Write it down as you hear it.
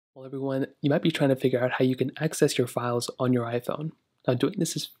Well, everyone, you might be trying to figure out how you can access your files on your iPhone. Now, doing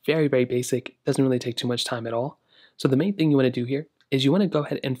this is very basic, doesn't really take too much time at all. So, the main thing you want to do here is you want to go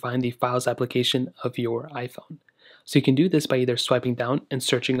ahead and find the Files application of your iPhone. So, you can do this by either swiping down and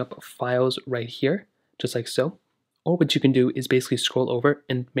searching up Files right here, just like so. Or what you can do is basically scroll over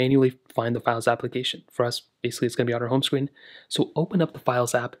and manually find the Files application. For us, basically, it's going to be on our home screen. So open up the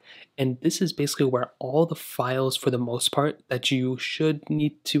Files app, and this is basically where all the files, for the most part, that you should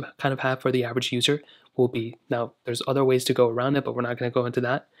need to kind of have for the average user will be. Now, there's other ways to go around it, but we're not going to go into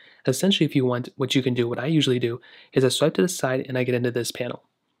that. Essentially, if you want, what you can do, what I usually do, is I swipe to the side and I get into this panel.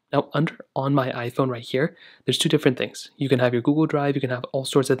 Now, on my iPhone right here, there's two different things. You can have your Google Drive, you can have all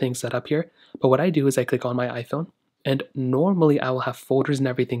sorts of things set up here. But what I do is I click on my iPhone, and normally I will have folders and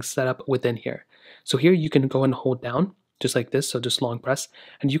everything set up within here. So here you can go and hold down just like this, so just long press,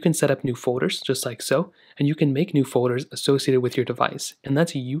 and you can set up new folders just like so, and you can make new folders associated with your device. And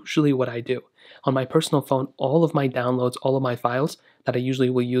that's usually what I do. On my personal phone, all of my downloads, all of my files that I usually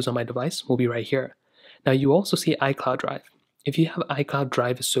will use on my device will be right here. Now you also see iCloud Drive. If you have iCloud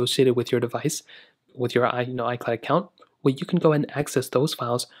Drive associated with your device, with your iCloud account, well, you can go and access those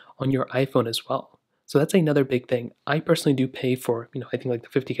files on your iPhone as well. So that's another big thing. I personally do pay for, I think like the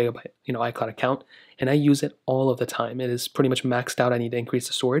 50 gigabyte, iCloud account, and I use it all of the time. It is pretty much maxed out. I need to increase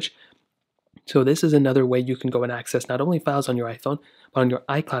the storage. So this is another way you can go and access not only files on your iPhone, but on your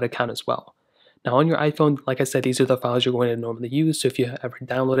iCloud account as well. Now on your iPhone, like I said, these are the files you're going to normally use. So if you ever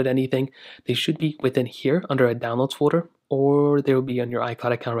downloaded anything, they should be within here under a downloads folder, or they will be on your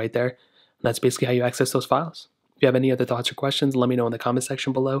iCloud account right there. And that's basically how you access those files. If you have any other thoughts or questions, let me know in the comment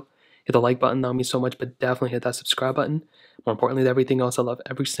section below. Hit the like button, that would mean so much, but definitely hit that subscribe button. More importantly than everything else, I love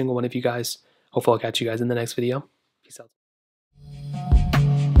every single one of you guys. Hopefully I'll catch you guys in the next video. Peace out.